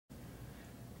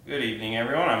Good evening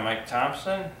everyone, I'm Mike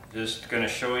Thompson. Just going to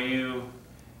show you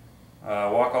a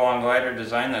walk-along glider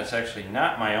design that's actually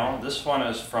not my own. This one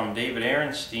is from David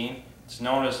Aronstein. It's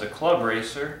known as the Club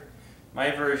Racer.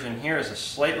 My version here is a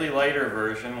slightly lighter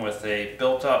version with a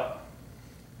built-up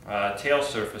tail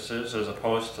surfaces as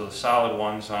opposed to the solid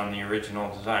ones on the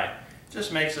original design.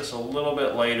 Just makes this a little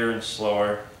bit lighter and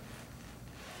slower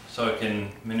so it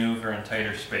can maneuver in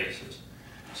tighter spaces.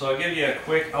 So I'll give you a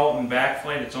quick out and back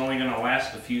flight. It's only going to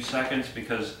last a few seconds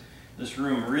because this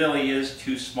room really is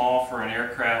too small for an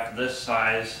aircraft this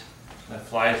size that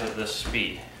flies at this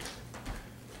speed.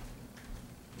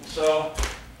 So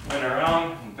went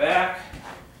around and back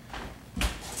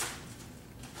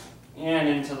and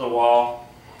into the wall.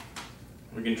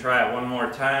 We can try it one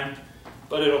more time,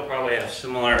 but it'll probably have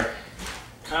similar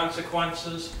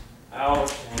consequences.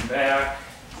 Out and back,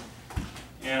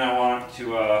 and I want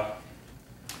to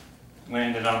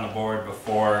land it on the board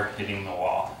before hitting the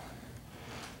wall.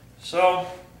 So,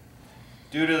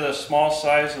 due to the small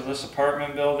size of this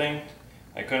apartment building,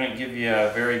 I couldn't give you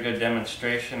a very good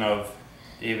demonstration of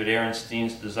David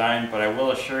Aronstein's design, but I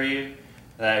will assure you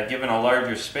that given a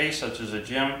larger space such as a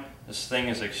gym, this thing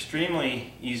is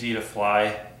extremely easy to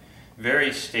fly,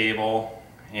 very stable,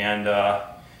 and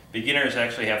beginners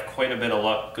actually have quite a bit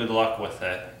of good luck with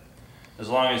it, as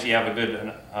long as you have a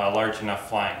good, large enough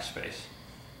flying space.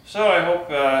 So I hope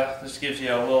this gives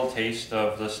you a little taste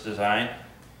of this design,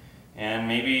 and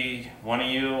maybe one of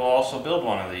you will also build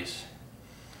one of these.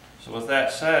 So with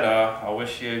that said, I'll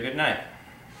wish you a good night.